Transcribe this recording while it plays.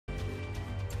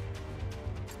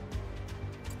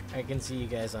I can see you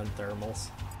guys on thermals.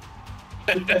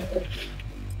 It's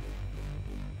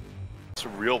a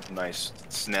real nice,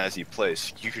 snazzy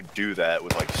place. You could do that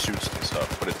with like suits and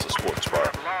stuff, but it's a sports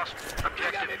bar.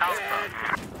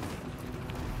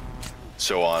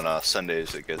 So on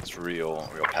Sundays it gets real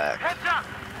packed.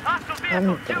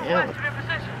 I'm down.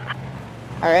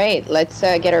 All right, let's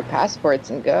get our passports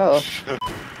and go.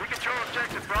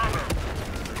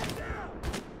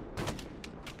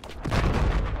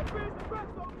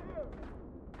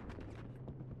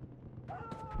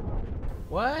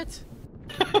 What?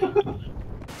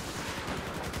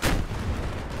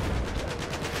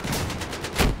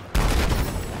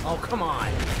 Oh, come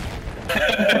on.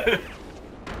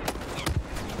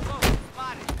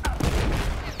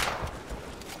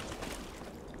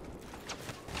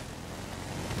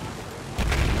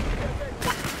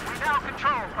 We now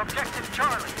control objective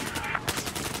Charlie.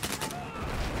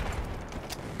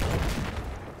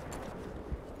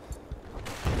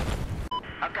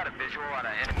 I've got a visual on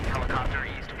an enemy helicopter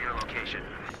east of your location.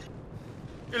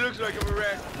 It looks like a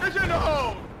mirage. It's in the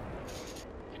hole!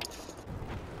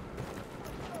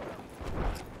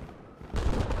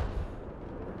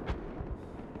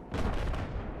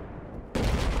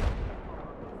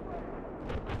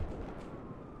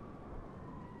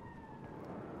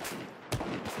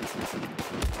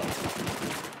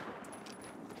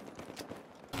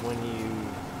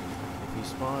 If you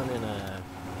spawn in a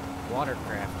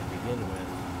watercraft to begin with,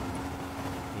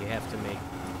 you have to make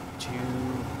 2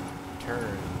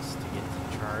 turns to get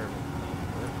to Charlie.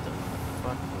 What the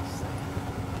fuck was that?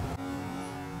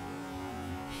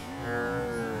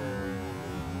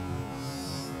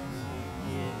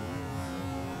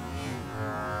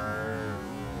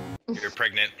 You're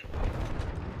pregnant.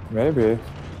 Maybe.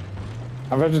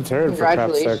 I'm vegetarian for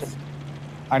crap's sake.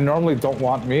 I normally don't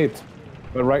want meat,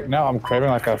 but right now I'm craving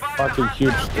like a fucking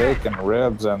huge steak and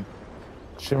ribs and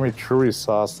chimichurri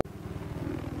sauce.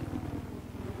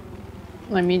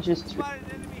 Let me just...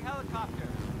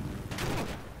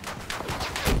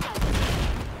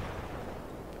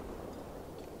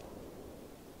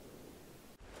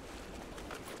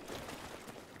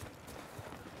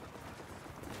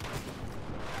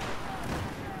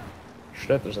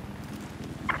 Shit, there's a... We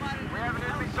have an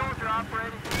enemy soldier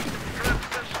operating in your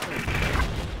position.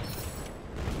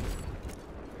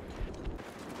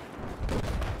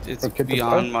 It's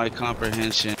beyond my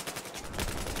comprehension.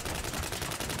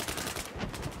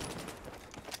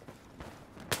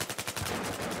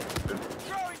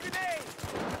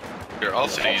 You're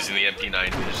also using the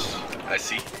MP9 dish, I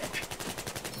see.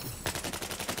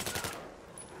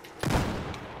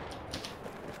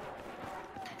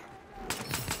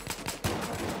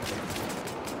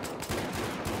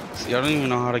 See, I don't even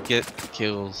know how to get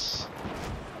kills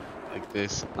like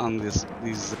this on these.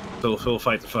 So he'll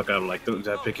fight the fuck out of like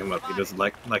I pick him up. He doesn't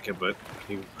like it, but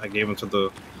I gave him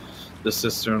to the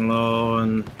sister-in-law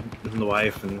and the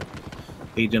wife, and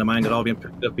he didn't mind at all being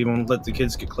picked up. He won't let the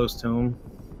kids get close to him.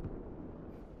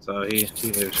 So he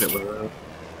did shit with her.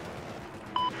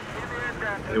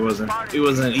 He wasn't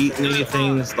eating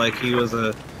anything. It's like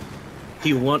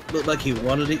looked like he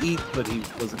wanted to eat, but he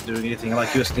wasn't doing anything. Like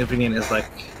he was sniffing it. It's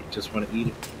like he just want to eat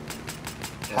it.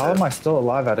 How am I still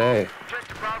alive at A?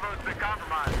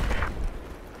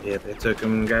 Yeah, they took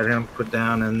him, got him put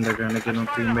down, and they're gonna get him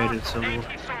cremated. So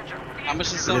How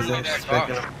much is something like that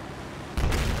cost?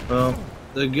 Well,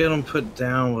 the get him put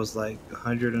down was like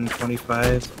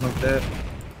 125, something like that.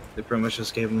 They pretty much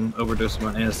just gave him overdose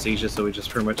on anesthesia, so he just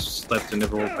pretty much slept and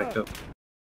never woke back up.